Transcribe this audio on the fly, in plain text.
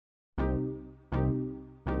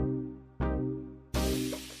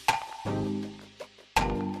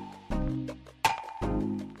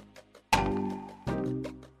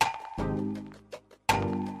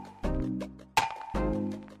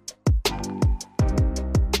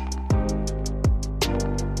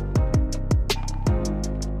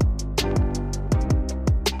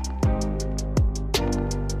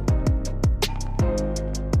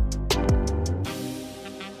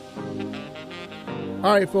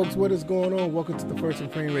All right, folks, what is going on? Welcome to the First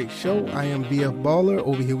and Frame Rate Show. I am BF Baller.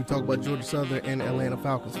 Over here, we talk about Georgia Southern and Atlanta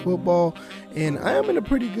Falcons football, and I am in a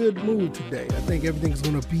pretty good mood today. I think everything's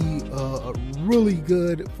going to be really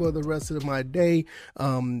good for the rest of my day.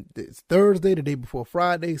 It's Thursday, the day before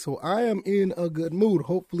Friday, so I am in a good mood.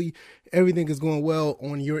 Hopefully, everything is going well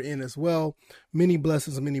on your end as well. Many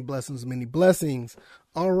blessings, many blessings, many blessings.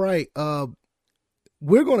 All right,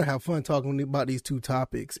 we're going to have fun talking about these two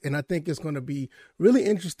topics, and I think it's going to be really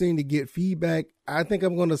interesting to get feedback. I think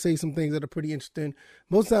I'm going to say some things that are pretty interesting.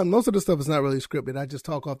 Most of the stuff is not really scripted. I just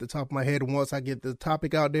talk off the top of my head once I get the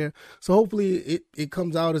topic out there. So hopefully it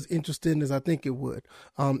comes out as interesting as I think it would.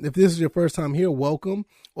 If this is your first time here, welcome.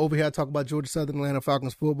 Over here, I talk about Georgia Southern Atlanta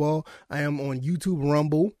Falcons football. I am on YouTube and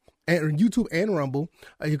Rumble.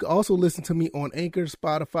 You can also listen to me on Anchor,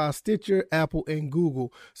 Spotify, Stitcher, Apple, and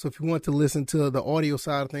Google. So if you want to listen to the audio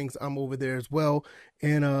side of things, I'm over there as well.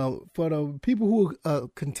 And for the people who are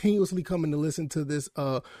continuously coming to listen to this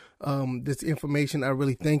this information, I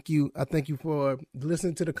really thank you. I thank you for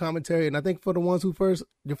listening to the commentary, and I think for the ones who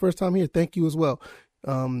your first time here, thank you as well.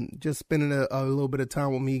 Just spending a little bit of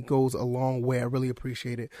time with me goes a long way. I really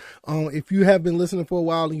appreciate it. If you have been listening for a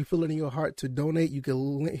while and you feel it in your heart to donate, you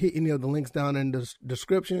can hit any of the links down in the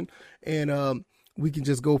description, and we can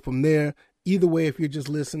just go from there. Either way, if you're just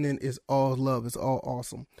listening, it's all love. It's all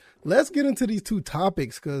awesome. Let's get into these two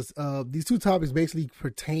topics, because these two topics basically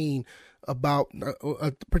pertain to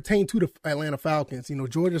the Atlanta Falcons. You know,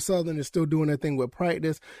 Georgia Southern is still doing their thing with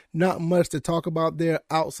practice. Not much to talk about there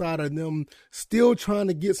outside of them still trying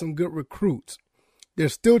to get some good recruits. They're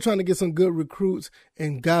still trying to get some good recruits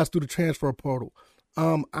and guys through the transfer portal.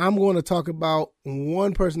 I'm going to talk about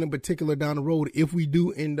one person in particular down the road if we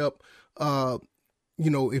do end up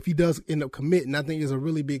if he does end up committing. I think it's a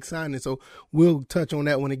really big signing. So we'll touch on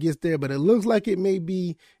that when it gets there, but it looks like it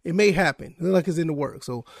may happen. It looks like it's in the works.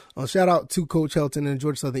 So shout out to Coach Helton and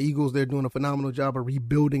Georgia Southern Eagles. They're doing a phenomenal job of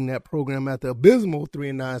rebuilding that program after the abysmal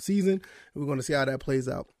 3-9 season. We're going to see how that plays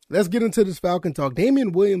out. Let's get into this Falcon talk.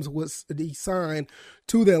 Damien Williams was signed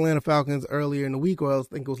to the Atlanta Falcons earlier in the week, or else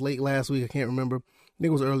I think it was late last week. I can't remember. I think it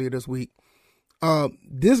was earlier this week.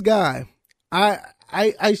 This guy, I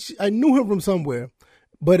knew him from somewhere,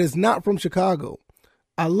 but it's not from Chicago.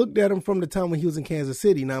 I looked at him from the time when he was in Kansas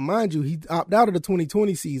City. Now, mind you, he opted out of the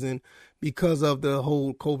 2020 season because of the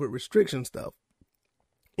whole COVID restriction stuff.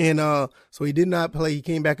 And so he did not play. He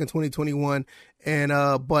came back in 2021. And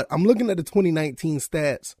but I'm looking at the 2019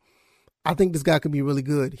 stats. I think this guy could be really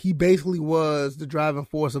good. He basically was the driving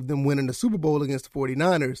force of them winning the Super Bowl against the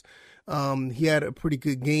 49ers. He had a pretty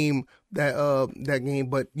good game that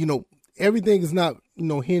game, but everything is not,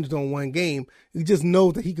 hinged on one game. He just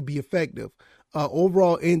knows that he could be effective.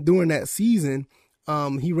 Overall, during that season,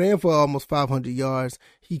 he ran for almost 500 yards.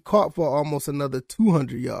 He caught for almost another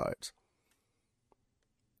 200 yards.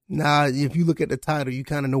 Now, if you look at the title, you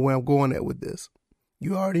kind of know where I'm going at with this.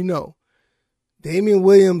 You already know. Damien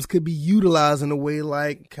Williams could be utilized in a way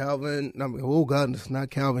like Calvin. Oh God, it's not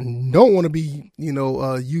Calvin. Don't want to be,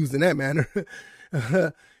 used in that manner.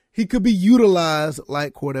 He could be utilized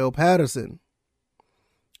like Cordell Patterson.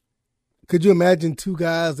 Could you imagine two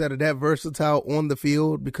guys that are that versatile on the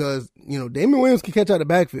field? Because, Damien Williams can catch out the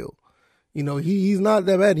backfield. He's not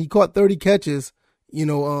that bad. He caught 30 catches,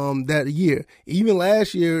 that year. Even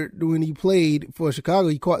last year when he played for Chicago,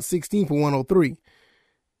 he caught 16 for 103.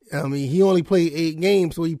 I mean, he only played 8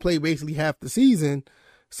 games, so he played basically half the season.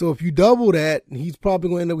 So if you double that, he's probably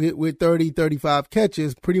going to end up with 30, 35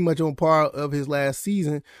 catches, pretty much on par of his last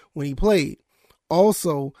season when he played.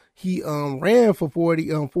 Also, he ran for 40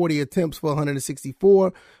 attempts for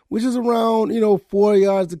 164, which is around, 4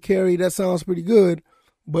 yards a carry. That sounds pretty good.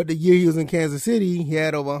 But the year he was in Kansas City, he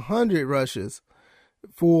had over 100 rushes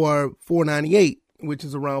for 498, which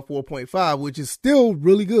is around 4.5, which is still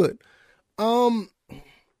really good.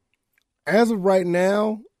 As of right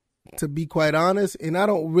now, to be quite honest, and I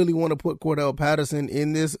don't really want to put Cordell Patterson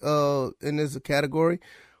in this category,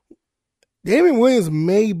 Damien Williams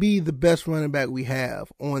may be the best running back we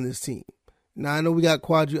have on this team. Now, I know we got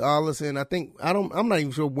Quadri Allison. I'm not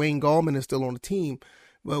even sure Wayne Gallman is still on the team,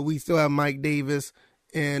 but we still have Mike Davis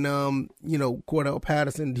and, Cordell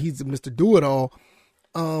Patterson. He's Mr. Do-It-All.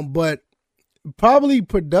 But probably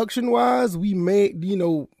production-wise,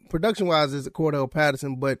 production-wise is Cordell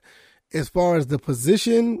Patterson, but as far as the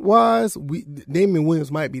position-wise, Damien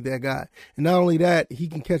Williams might be that guy. And not only that, he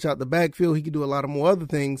can catch out the backfield. He can do a lot of more other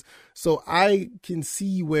things. So I can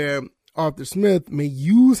see where Arthur Smith may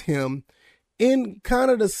use him in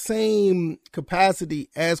kind of the same capacity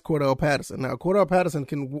as Cordell Patterson. Now, Cordell Patterson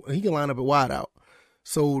can line up at wide out.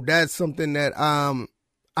 So that's something that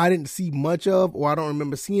I didn't see much of, or I don't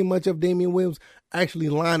remember seeing much of Damien Williams actually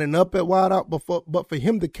lining up at wide out. But for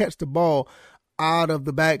him to catch the ball out of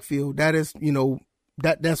the backfield, that is,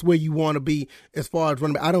 that's where you want to be as far as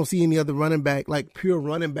running back. I don't see any other running back, like pure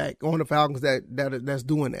running back on the Falcons that's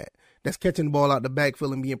doing that. That's catching the ball out the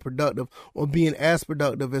backfield and being productive, or being as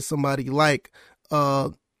productive as somebody like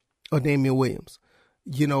Damien Williams.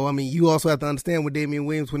 You also have to understand with Damien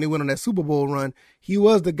Williams, when they went on that Super Bowl run, he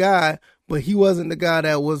was the guy, but he wasn't the guy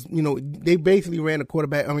that was, they basically ran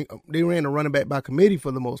they ran a running back by committee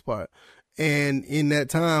for the most part. And in that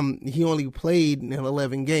time, he only played in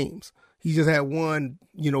 11 games. He just had one,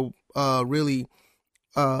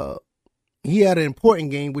 he had an important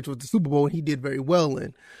game, which was the Super Bowl, and he did very well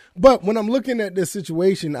in. But when I'm looking at this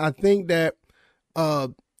situation, I think that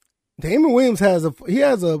Damien Williams has a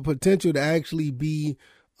potential to actually be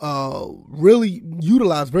really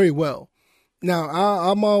utilized very well. Now,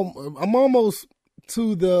 I'm almost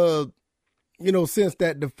to the sense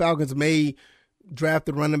that the Falcons may draft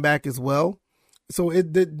the running back as well. So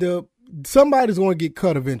somebody's going to get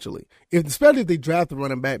cut eventually, especially if they draft the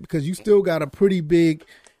running back, because you still got a pretty big.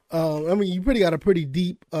 You got a pretty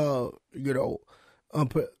deep. You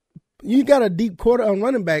got a deep quarter on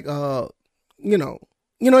running back.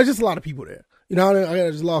 It's just a lot of people there.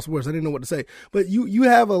 I just lost words. I didn't know what to say. But you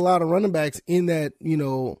have a lot of running backs in that,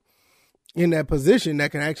 in that position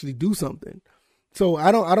that can actually do something. So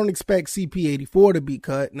I don't expect CP84 to be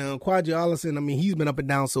cut. Now, Quadri Allison, he's been up and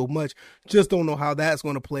down so much. Just don't know how that's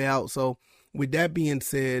going to play out. So with that being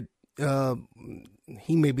said,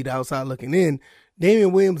 he may be the outside looking in.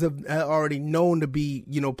 Damien Williams have already known to be,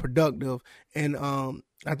 productive. And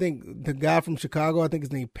I think the guy from Chicago, I think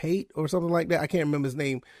his name Pate or something like that. I can't remember his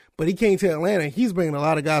name. But he came to Atlanta. He's bringing a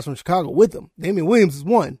lot of guys from Chicago with him. Damien Williams is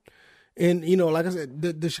one. And, like I said,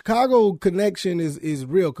 the Chicago connection is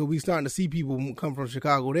real, because we starting to see people come from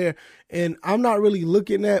Chicago there. And I'm not really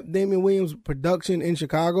looking at Damien Williams' production in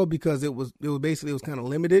Chicago, because it was kind of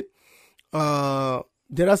limited.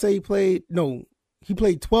 Did I say he played? No, he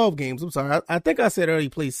played 12 games. I'm sorry. I think I said earlier he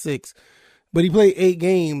played 6, but he played 8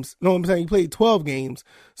 games. No, I'm saying he played 12 games.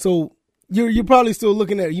 So you're probably still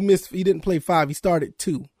looking at, he didn't play 5. He started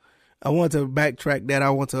 2. I want to backtrack that. I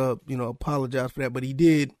want to, apologize for that, but he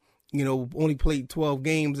did, only played 12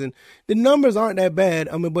 games, and the numbers aren't that bad.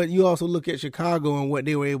 But you also look at Chicago and what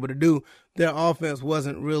they were able to do. Their offense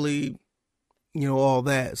wasn't really, all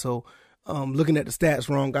that. So, looking at the stats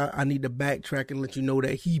wrong, I need to backtrack and let you know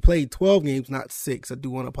that he played 12 games, not 6. I do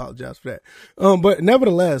want to apologize for that. But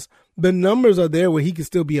nevertheless, the numbers are there where he can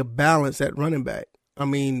still be a balance at running back.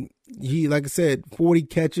 He, like I said, 40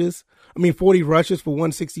 rushes for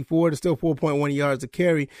 164 to still 4.1 yards a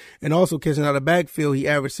carry, and also catching out of the backfield, he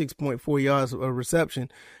averaged 6.4 yards of reception.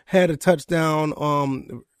 Had a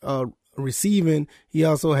touchdown receiving. He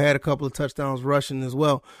also had a couple of touchdowns rushing as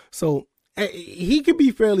well. So he could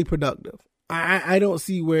be fairly productive. I don't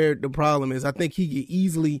see where the problem is. I think he could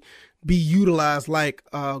easily be utilized like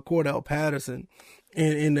Cordell Patterson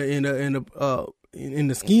in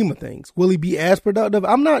the scheme of things. Will he be as productive?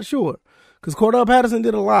 I'm not sure, because Cordell Patterson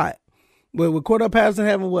did a lot. But with Cordell Patterson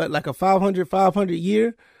having like a 500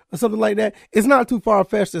 year or something like that, it's not too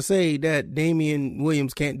far-fetched to say that Damien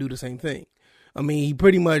Williams can't do the same thing. He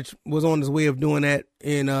pretty much was on his way of doing that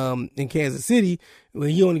in Kansas City, when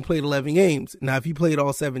he only played 11 games. Now, if he played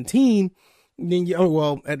all 17, then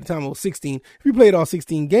at the time it was 16. If he played all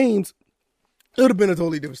 16 games, it would have been a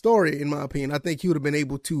totally different story, in my opinion. I think he would have been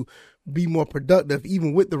able to be more productive,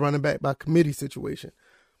 even with the running back by committee situation.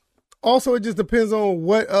 Also, it just depends on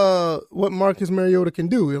what Marcus Mariota can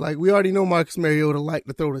do. Like, we already know Marcus Mariota like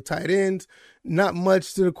to throw the tight ends, not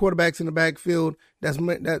much to the quarterbacks in the backfield. That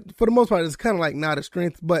for the most part, it's kind of like not a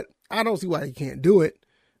strength, but I don't see why he can't do it.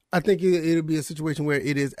 I think it'll be a situation where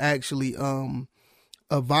it is actually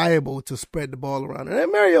viable to spread the ball around.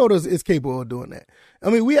 And Mariota is capable of doing that.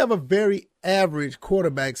 We have a very average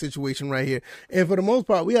quarterback situation right here. And for the most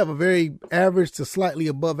part, we have a very average to slightly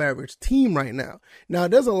above average team right now. Now,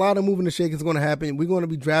 there's a lot of moving and shaking that's going to happen. We're going to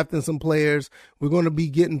be drafting some players. We're going to be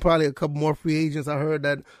getting probably a couple more free agents. I heard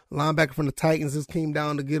that linebacker from the Titans just came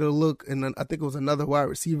down to get a look. And I think it was another wide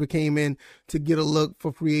receiver came in to get a look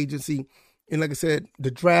for free agency. And like I said,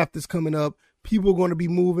 the draft is coming up. People are going to be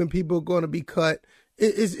moving. People are going to be cut.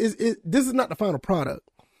 This is not the final product,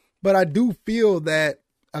 but I do feel that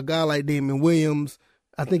a guy like Damien Williams,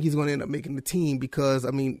 I think he's going to end up making the team, because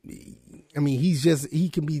he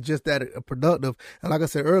can be just that productive. And like I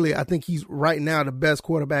said earlier, I think he's right now the best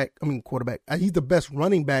quarterback. He's the best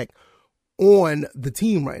running back on the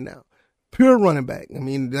team right now. pure running back. I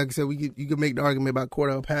mean, like I said, you could make the argument about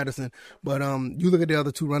Cordell Patterson, but you look at the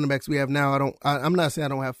other two running backs we have now. I'm not saying I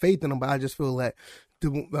don't have faith in them, but I just feel that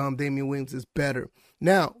Damien Williams is better.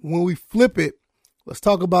 Now, when we flip it, let's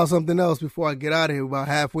talk about something else before I get out of here. About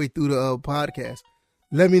halfway through the podcast,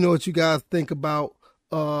 let me know what you guys think about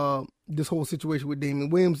this whole situation with Damien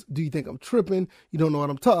Williams. Do you think I'm tripping? You don't know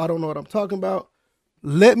what I don't know what I'm talking about.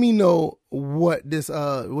 Let me know what you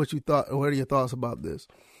thought. What are your thoughts about this?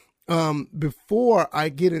 Before I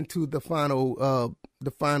get into the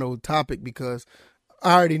final topic, because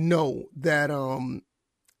I already know that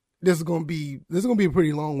this is gonna be a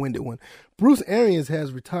pretty long-winded one. Bruce Arians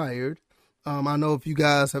has retired. I know if you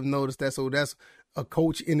guys have noticed that. So that's a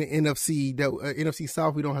coach in the NFC NFC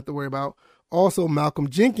South we don't have to worry about. Also, Malcolm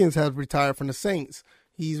Jenkins has retired from the Saints.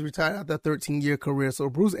 He's retired after a 13-year career. So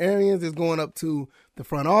Bruce Arians is going up to the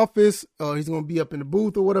front office. He's going to be up in the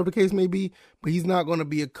booth or whatever the case may be. But he's not going to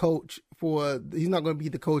be he's not going to be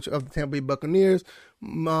the coach of the Tampa Bay Buccaneers.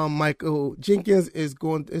 Michael Jenkins is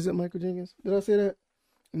it Michael Jenkins? Did I say that?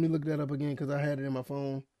 Let me look that up again because I had it in my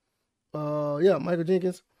phone. Yeah, Michael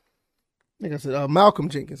Jenkins. I think I said Malcolm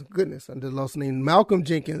Jenkins. Goodness, I just lost the name. Malcolm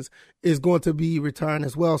Jenkins is going to be retiring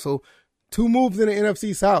as well. So 2 moves in the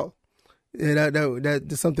NFC South. Yeah,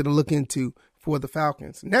 that's something to look into for the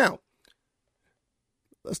Falcons. Now,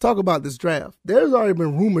 let's talk about this draft. There's already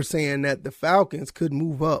been rumors saying that the Falcons could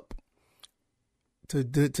move up to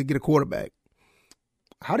get a quarterback.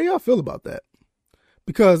 How do y'all feel about that?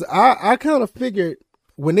 Because I kind of figured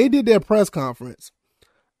when they did their press conference,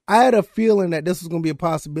 I had a feeling that this was going to be a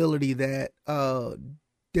possibility that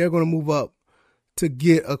they're going to move up to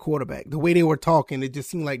get a quarterback. The way they were talking, it just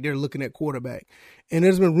seemed like they're looking at quarterback. And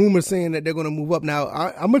there's been rumors saying that they're going to move up. Now,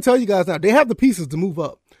 I'm going to tell you guys now, they have the pieces to move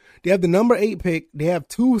up. They have the number 8 pick. They have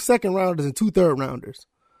 2 second-rounders and 2 third-rounders.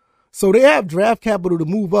 So they have draft capital to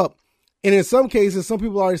move up. And in some cases, some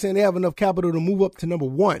people are already saying they have enough capital to move up to number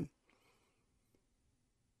 1.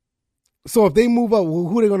 So if they move up,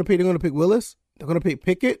 who are they going to pick? They're going to pick Willis. They're going to pick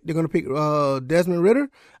Pickett. They're going to pick Desmond Ridder.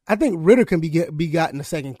 I think Ridder can be got in the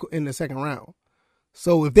second round.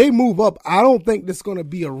 So if they move up, I don't think this is going to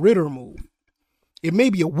be a Ridder move. It may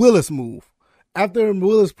be a Willis move. After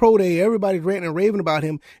Willis Pro Day, everybody's ranting and raving about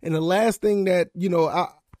him. And the last thing that,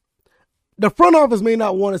 the front office may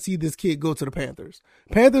not want to see this kid go to the Panthers.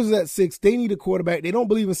 Panthers is at 6. They need a quarterback. They don't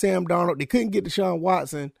believe in Sam Darnold. They couldn't get Deshaun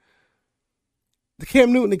Watson. The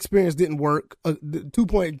Cam Newton experience didn't work. Cam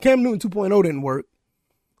Newton 2.0 didn't work.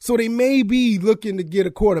 So they may be looking to get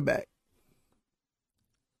a quarterback.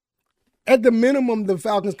 At the minimum, the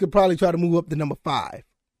Falcons could probably try to move up to number 5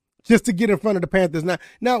 just to get in front of the Panthers.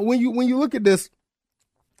 Now, when you look at this,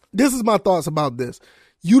 this is my thoughts about this.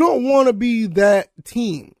 You don't want to be that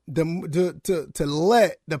team to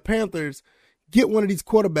let the Panthers get one of these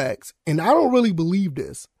quarterbacks. And I don't really believe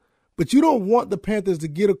this, but you don't want the Panthers to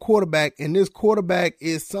get a quarterback, and this quarterback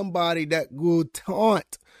is somebody that will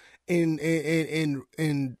taunt and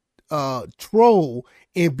troll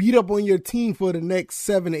and beat up on your team for the next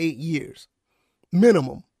 7 to 8 years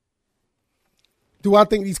minimum. Do I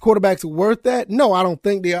think these quarterbacks are worth that? No, I don't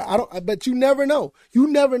think they are. But you never know. You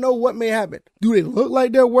never know what may happen. Do they look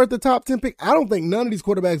like they're worth the top 10 pick? I don't think none of these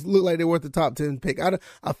quarterbacks look like they're worth the top 10 pick. I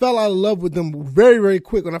fell out of love with them very, very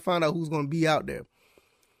quick when I found out who's going to be out there.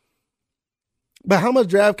 But how much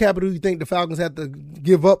draft capital do you think the Falcons have to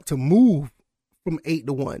give up to move from 8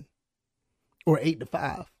 to 1 or 8 to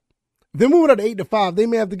 5? If they're moving up to 8 to 5, they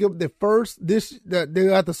may have to give up their they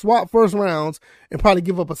have to swap first rounds and probably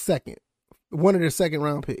give up a second. One of their second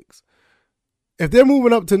round picks. If they're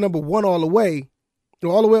moving up to number 1 all the way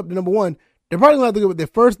up to number 1, they're probably going to have to give up their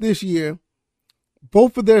first this year,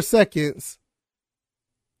 both of their seconds,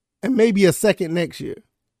 and maybe a second next year.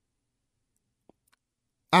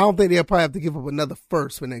 I don't think they'll probably have to give up another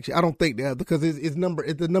first for next year. I don't think they have, because it's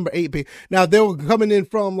the number 8 pick. Now, if they were coming in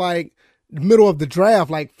from like the middle of the draft,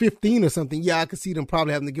 like 15 or something, yeah, I could see them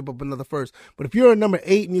probably having to give up another first. But if you're a number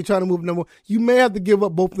 8 and you're trying to move number 1, you may have to give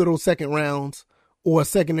up both of those second rounds or a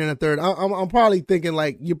second and a third. I'm probably thinking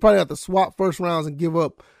like you probably have to swap first rounds and give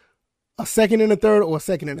up a second and a third or a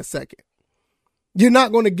second and a second. You're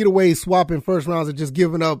not going to get away swapping first rounds and just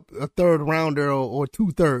giving up a third rounder or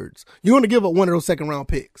 2/3. You're going to give up one of those second round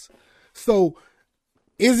picks. So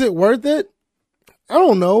is it worth it? I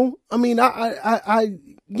don't know. I mean,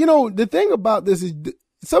 the thing about this is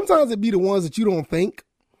sometimes it be the ones that you don't think.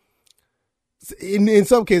 In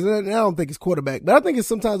some cases, and I don't think it's quarterback, but I think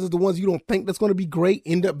sometimes it's the ones you don't think that's going to be great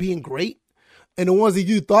end up being great. And the ones that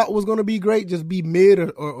you thought was going to be great just be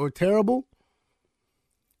mid or terrible.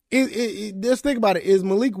 Just think about it. Is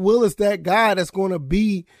Malik Willis that guy that's going to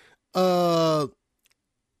be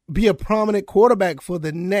be a prominent quarterback for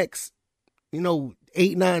the next,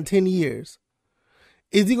 8, 9, 10 years?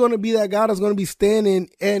 Is he going to be that guy that's going to be standing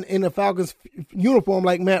in a Falcons uniform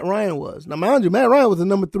like Matt Ryan was? Now, mind you, Matt Ryan was the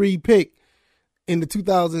number 3 pick in the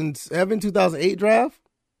 2007, 2008 draft.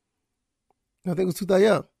 I think it was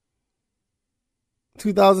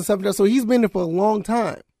 2007. So he's been there for a long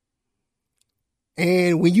time.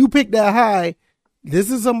 And when you pick that high,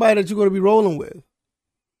 this is somebody that you're going to be rolling with.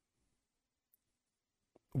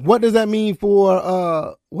 What does that mean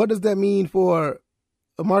for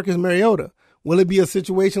Marcus Mariota? Will it be a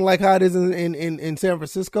situation like how it is in San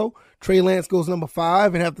Francisco? Trey Lance goes number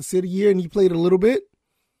 5 and have to sit a year and he played a little bit?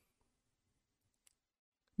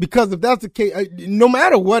 Because if that's the case, no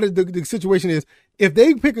matter what the situation is, if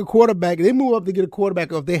they pick a quarterback, they move up to get a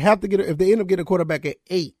quarterback, or if they end up getting a quarterback at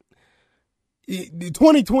 8,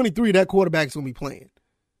 2023, that quarterback's going to be playing.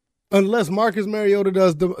 Unless Marcus Mariota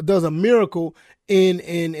does a miracle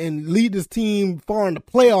and lead this team far in the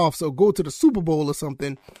playoffs or go to the Super Bowl or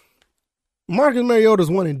something, Marcus Mariota's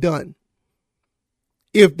one and done.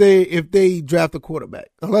 If they draft a quarterback,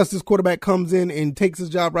 unless this quarterback comes in and takes his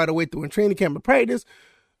job right away through in training camp and practice,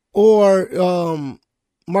 or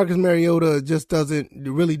Marcus Mariota just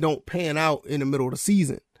don't pan out in the middle of the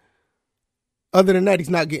season. Other than that, he's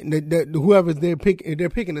not getting whoever they're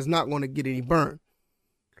picking is not going to get any burn.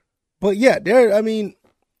 But yeah, it's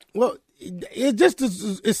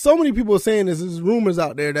so many people saying this. There's rumors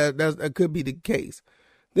out there that could be the case.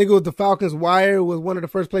 I think it was the Falcons Wire was one of the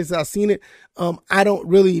first places I've seen it. I don't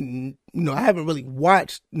really, I haven't really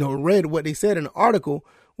watched, read what they said in the article,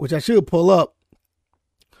 which I should pull up.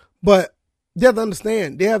 But they have to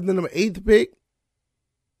understand, they have the number 8th pick.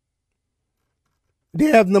 They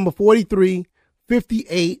have number 43,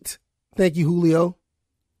 58. Thank you, Julio.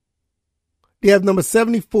 They have number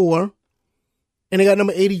 74. And they got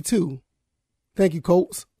number 82. Thank you,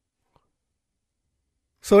 Colts.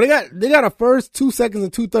 So they got a first, 2 seconds,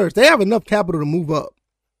 and 2 thirds. They have enough capital to move up.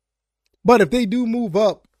 But if they do move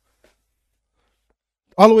up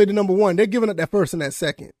all the way to number 1, they're giving up that first and that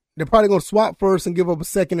second. They're probably going to swap first and give up a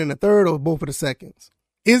second and a third, or both of the seconds.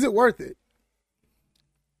 Is it worth it?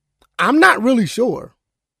 I'm not really sure.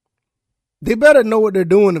 They better know what they're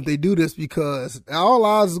doing if they do this, because all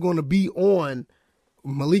odds is going to be on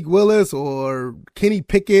Malik Willis or Kenny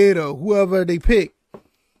Pickett or whoever they pick.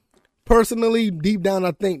 Personally, deep down,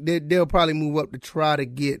 I think that they'll probably move up to try to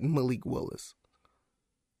get Malik Willis.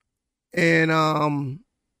 And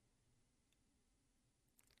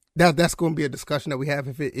that's going to be a discussion that we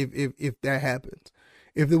have if that happens.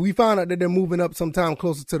 If we find out that they're moving up sometime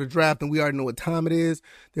closer to the draft and we already know what time it is,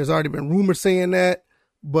 there's already been rumors saying that.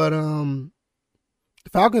 But the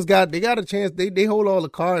Falcons got a chance. They hold all the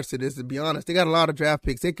cards to this, to be honest. They got a lot of draft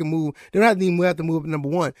picks. They can move. They don't even have to move up to number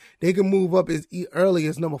 1. They can move up as early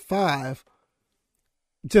as number 5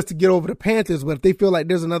 just to get over the Panthers. But if they feel like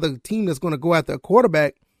there's another team that's going to go after a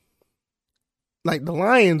quarterback, like the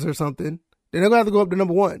Lions or something, then they're going to have to go up to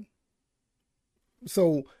number 1.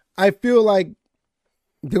 So I feel like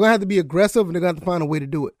they're going to have to be aggressive and they're going to have to find a way to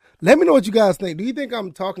do it. Let me know what you guys think. Do you think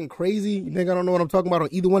I'm talking crazy? You think I don't know what I'm talking about on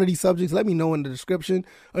either one of these subjects? Let me know in the description.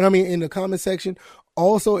 In the comment section.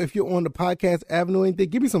 Also, if you're on the podcast avenue or anything,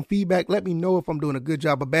 give me some feedback. Let me know if I'm doing a good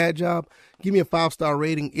job or bad job. Give me a 5-star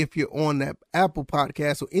rating if you're on that Apple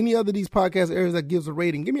podcast or any other of these podcast areas that gives a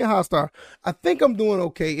rating. Give me a high star. I think I'm doing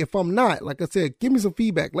okay. If I'm not, like I said, give me some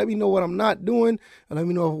feedback. Let me know what I'm not doing and let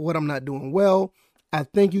me know what I'm not doing well. I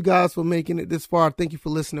thank you guys for making it this far. Thank you for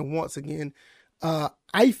listening once again.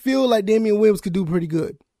 I feel like Damien Williams could do pretty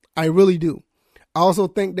good. I really do. I also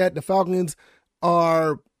think that the Falcons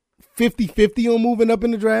are 50-50 on moving up in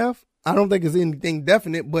the draft. I don't think it's anything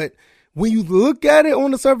definite, but when you look at it on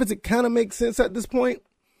the surface, it kind of makes sense at this point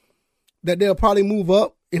that they'll probably move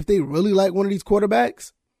up if they really like one of these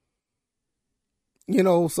quarterbacks.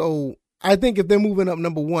 So I think if they're moving up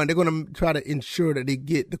number 1, they're going to try to ensure that they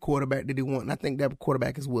get the quarterback that they want. And I think that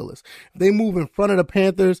quarterback is Willis. If they move in front of the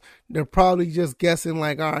Panthers, they're probably just guessing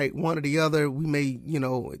like, all right, one or the other. We may,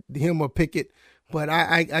 him or Pickett. But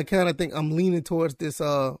I kind of think I'm leaning towards this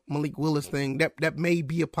Malik Willis thing. That may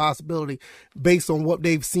be a possibility based on what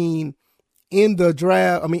they've seen in the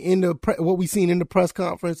draft. What we've seen in the press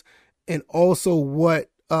conference, and also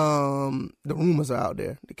what the rumors are out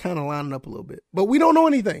there. They're kind of lining up a little bit. But we don't know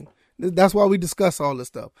anything. That's why we discuss all this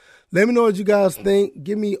stuff. Let me know what you guys think.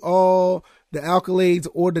 Give me all the accolades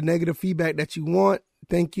or the negative feedback that you want.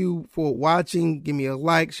 Thank you for watching. Give me a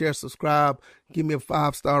like, share, subscribe. Give me a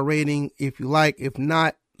 5-star rating if you like. If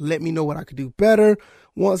not, let me know what I could do better.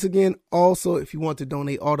 Once again, also, if you want to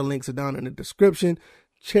donate, all the links are down in the description.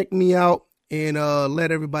 Check me out and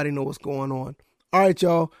let everybody know what's going on. All right,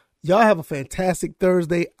 y'all. Y'all have a fantastic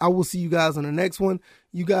Thursday. I will see you guys on the next one.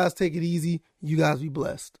 You guys take it easy. You guys be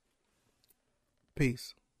blessed.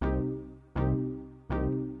 Peace.